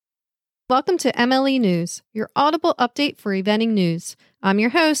Welcome to MLE News, your audible update for eventing news. I'm your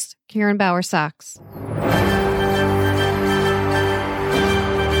host, Karen Bowersox.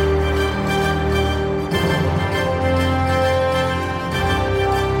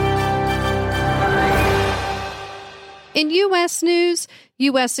 In U.S. news,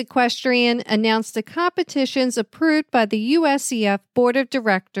 U.S. Equestrian announced the competitions approved by the USEF Board of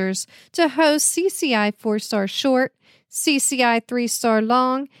Directors to host CCI 4-star short, CCI 3-star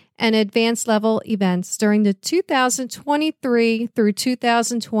long, and advanced level events during the 2023 through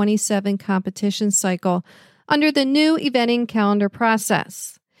 2027 competition cycle under the new eventing calendar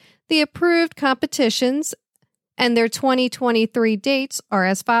process. The approved competitions and their 2023 dates are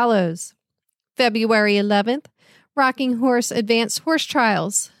as follows. February 11th, Rocking Horse Advanced Horse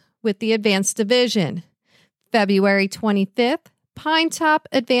Trials with the Advanced Division. February 25th, Pine Top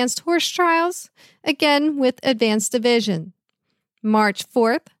Advanced Horse Trials, again with Advanced Division. March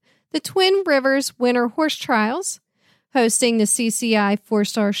 4th, the Twin Rivers Winter Horse Trials, hosting the CCI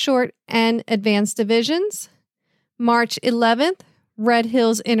 4-star short and advanced divisions. March 11th, Red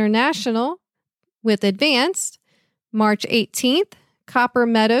Hills International with advanced. March 18th, Copper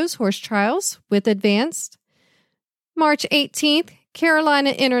Meadows Horse Trials with advanced. March 18th,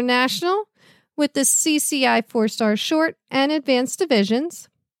 Carolina International with the CCI 4-star short and advanced divisions.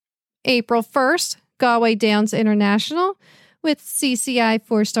 April 1st, Galway Downs International with CCI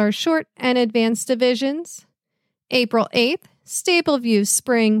 4-star short and advanced divisions. April 8th, Stableview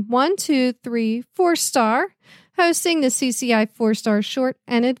Spring 1, 2, 3, 4-star, hosting the CCI 4-star short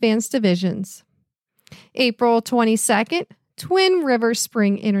and advanced divisions. April 22nd, Twin River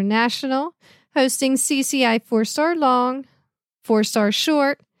Spring International, hosting CCI 4-star long, 4-star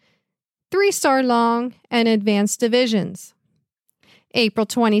short, 3-star long, and advanced divisions. April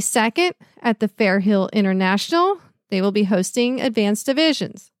 22nd, at the Fairhill International, they will be hosting advanced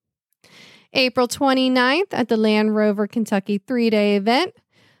divisions. April 29th, at the Land Rover Kentucky 3-day event,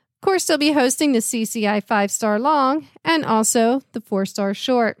 of course, they'll be hosting the CCI 5-star long and also the 4-star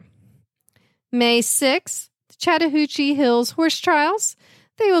short. May 6th, the Chattahoochee Hills Horse Trials,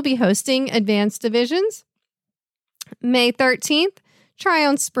 they will be hosting advanced divisions. May 13th,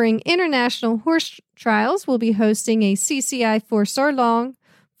 Tryon Spring International Horse Trials will be hosting a CCI 4-star long,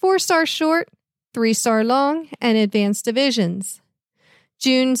 4-star short, 3-star long, and advanced divisions.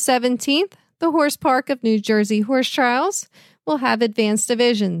 June 17th, the Horse Park of New Jersey Horse Trials will have advanced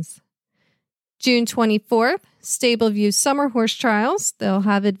divisions. June 24th, Stableview Summer Horse Trials, they'll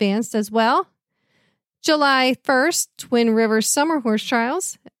have advanced as well. July 1st, Twin Rivers Summer Horse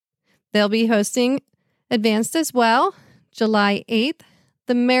Trials. They'll be hosting advanced as well. July 8th,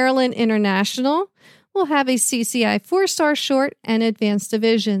 the Maryland International will have a CCI 4-star short and advanced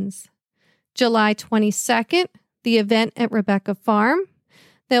divisions. July 22nd, the event at Rebecca Farm.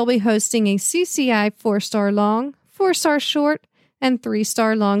 They'll be hosting a CCI 4-star long, 4-star short, and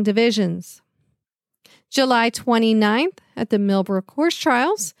 3-star long divisions. July 29th, at the Millbrook Horse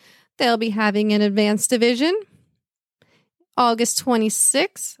Trials, they'll be having an advanced division. August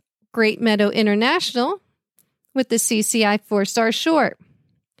 26th, Great Meadow International with the CCI 4-star short.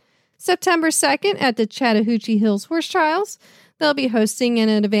 September 2nd, at the Chattahoochee Hills Horse Trials, they'll be hosting an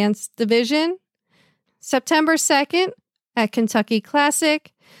advanced division. September 2nd, at Kentucky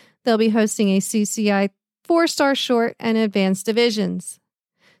Classic, they'll be hosting a CCI 4-star short and advanced divisions.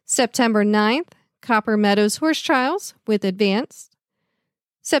 September 9th, Copper Meadows Horse Trials with advanced.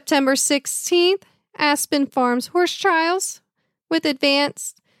 September 16th, Aspen Farms Horse Trials with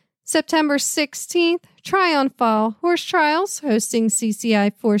advanced. September 16th, Tryon Fall Horse Trials hosting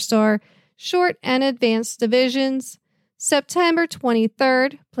CCI 4-star short and advanced divisions. September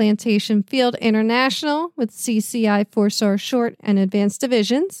 23rd, Plantation Field International with CCI 4-star short and advanced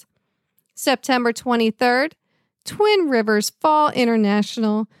divisions. September 23rd, Twin Rivers Fall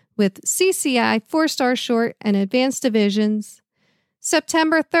International with CCI 4-star short and advanced divisions.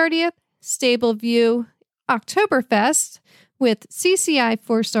 September 30th, Stableview Oktoberfest with CCI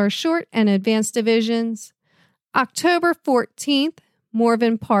 4-star short and advanced divisions. October 14th,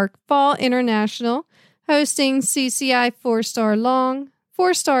 Morven Park Fall International hosting CCI 4-star long,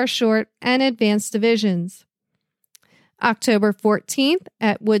 4-star short, and advanced divisions. October 14th,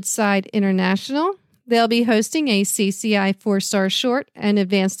 at Woodside International, they'll be hosting a CCI 4-star short and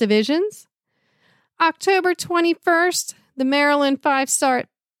advanced divisions. October 21st, the Maryland 5-star at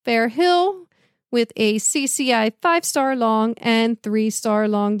Fair Hill with a CCI 5-star long and 3-star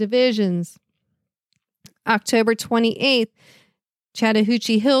long divisions. October 28th,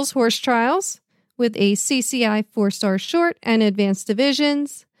 Chattahoochee Hills Horse Trials with a CCI 4-star short and advanced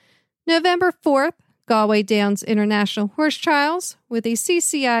divisions. November 4th, Galway Downs International Horse Trials with a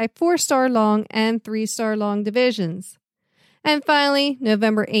CCI 4-star long and 3-star long divisions. And finally,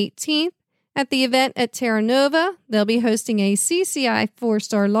 November 18th, at the event at Terra Nova, they'll be hosting a CCI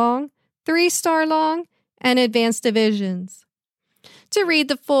 4-star long, 3-star long, and advanced divisions. To read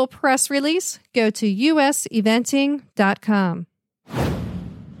the full press release, go to useventing.com.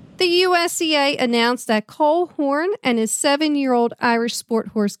 The USEA announced that Cole Horn and his 7-year-old Irish sport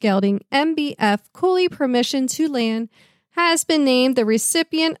horse gelding MBF Cooley Permission to Land has been named the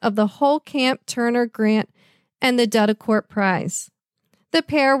recipient of the Holcamp Turner Grant and the Dudacourt Prize. The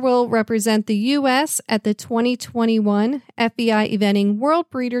pair will represent the U.S. at the 2021 FEI Eventing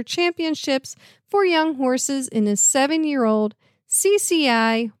World Breeder Championships for young horses in the 7-year-old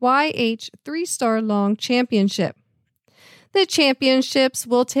CCI YH 3-star long championship. The championships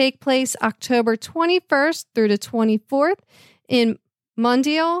will take place October 21st through the 24th in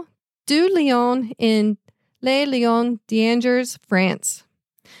Mondial du Lion in Les Lions d'Angers, France.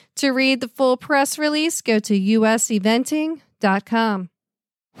 To read the full press release, go to useventing.com.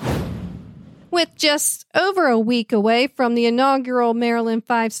 With just over a week away from the inaugural Maryland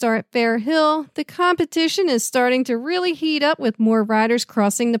 5-Star at Fair Hill, the competition is starting to really heat up with more riders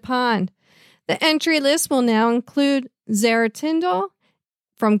crossing the pond. The entry list will now include Zara Tyndall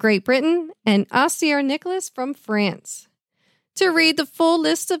from Great Britain and Astier Nicholas from France. To read the full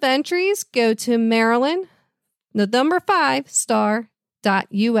list of entries, go to Maryland, the number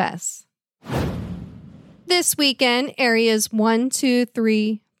 5star.us. This weekend, areas 1, 2,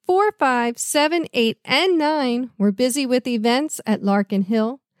 3, 4, 5, 7, 8, and 9 were busy with events at Larkin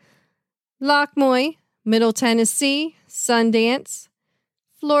Hill, Lochmoy, Middle Tennessee, Sundance,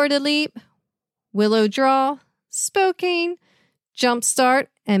 Florida Leap, Willow Draw, Spokane, Jumpstart,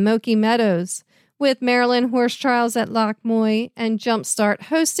 and Moki Meadows, with Maryland Horse Trials at Lochmoy and Jumpstart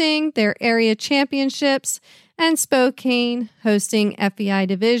hosting their area championships and Spokane hosting FEI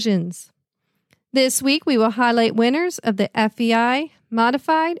divisions. This week, we will highlight winners of the FEI,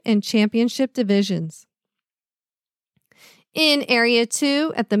 Modified, and Championship divisions. In Area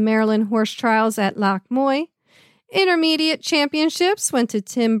 2 at the Maryland Horse Trials at Lochmoy, Intermediate Championships went to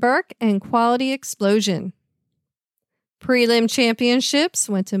Tim Burke and Quality Explosion. Prelim Championships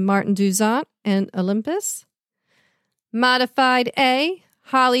went to Martin Duzant and Olympus. Modified A,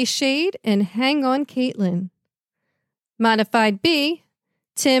 Holly Shade and Hang On Caitlin. Modified B,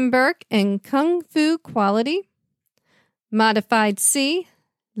 Tim Burke and Kung Fu Quality. Modified C,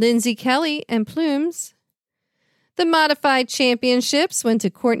 Lindsay Kelly and Plumes. The Modified Championships went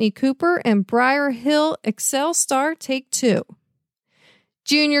to Courtney Cooper and Briar Hill Excel Star Take 2.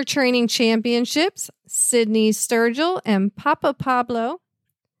 Junior Training Championships, Sydney Sturgill and Papa Pablo.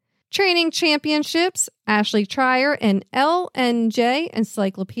 Training Championships, Ashley Trier and LNJ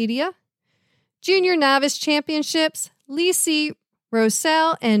Encyclopedia. Junior Novice Championships, Lisi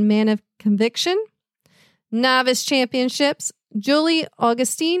Rosell and Man of Conviction. Novice Championships, Julie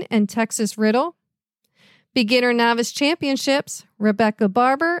Augustine and Texas Riddle. Beginner Novice Championships, Rebecca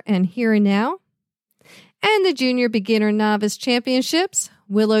Barber and Here and Now. And the Junior Beginner Novice Championships,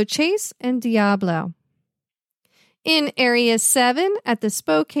 Willow Chase and Diablo. In Area 7 at the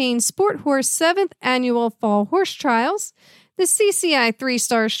Spokane Sport Horse 7th Annual Fall Horse Trials, the CCI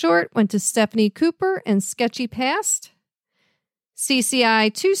 3-star short went to Stephanie Cooper and Sketchy Past.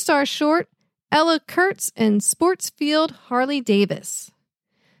 CCI 2-star short, Ella Kurtz and Sportsfield Harley Davis.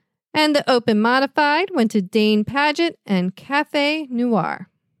 And the Open Modified went to Dane Paget and Cafe Noir.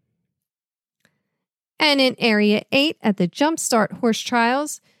 And in Area 8 at the Jumpstart Horse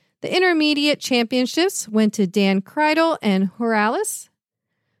Trials, the Intermediate Championships went to Dan Kreidel and Horalis.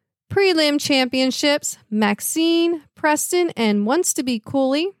 Prelim Championships, Maxine, Preston, and Wants to Be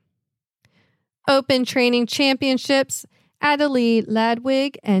Cooley. Open Training Championships, Adelie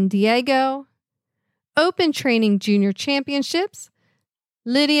Ladwig and Diego. Open Training Junior Championships,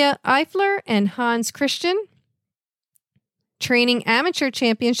 Lydia Eifler and Hans Christian. Training Amateur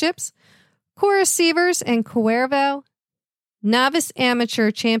Championships, Cora Sievers and Cuervo. Novice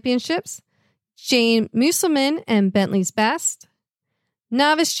Amateur Championships, Jane Musselman and Bentley's Best.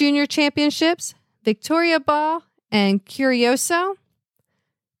 Novice Junior Championships, Victoria Ball and Curioso.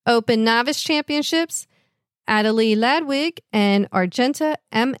 Open Novice Championships, Adelie Ladwig and Argenta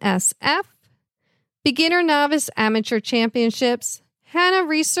MSF. Beginner Novice Amateur Championships, Hannah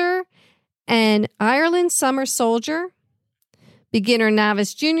Reeser and Ireland Summer Soldier. Beginner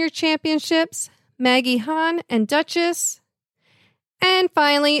Novice Junior Championships, Maggie Hahn and Duchess. And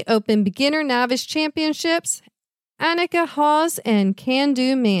finally, Open Beginner Novice Championships, Annika Hawes and Can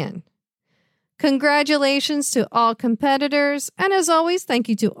Do Man. Congratulations to all competitors, and as always, thank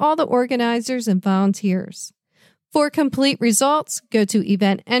you to all the organizers and volunteers. For complete results, go to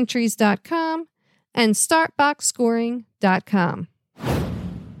evententries.com and startboxscoring.com.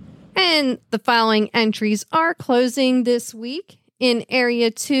 And the following entries are closing this week. In Area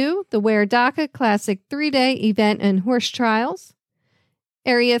 2, the Weredaka Classic 3-day event and horse trials.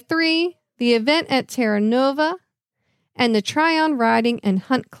 Area 3, the event at Terra Nova. And the Tryon Riding and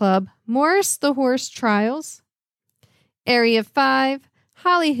Hunt Club, Morris the Horse Trials. Area 5,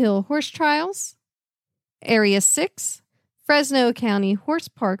 Holly Hill Horse Trials. Area 6, Fresno County Horse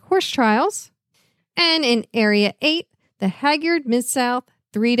Park Horse Trials. And in Area 8, the Hagyard Mid-South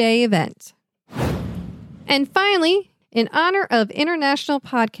 3-day event. And finally, in honor of International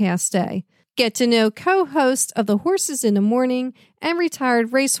Podcast Day, get to know co-host of the Horses in the Morning and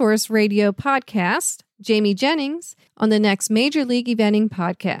retired Racehorse Radio podcast, Jamie Jennings, on the next Major League Eventing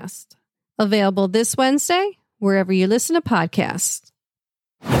podcast. Available this Wednesday, wherever you listen to podcasts.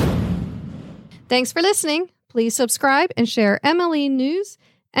 Thanks for listening. Please subscribe and share MLE News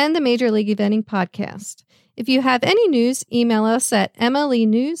and the Major League Eventing podcast. If you have any news, email us at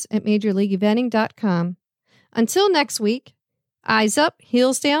mlenews@majorleagueeventing.com. Until next week, eyes up,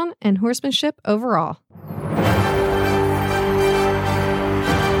 heels down, and horsemanship overall.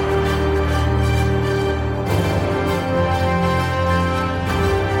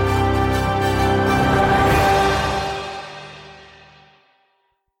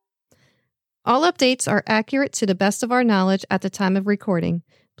 All updates are accurate to the best of our knowledge at the time of recording.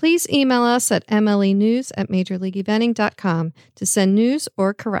 Please email us at mlenews@majorleagueeventing.com to send news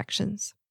or corrections.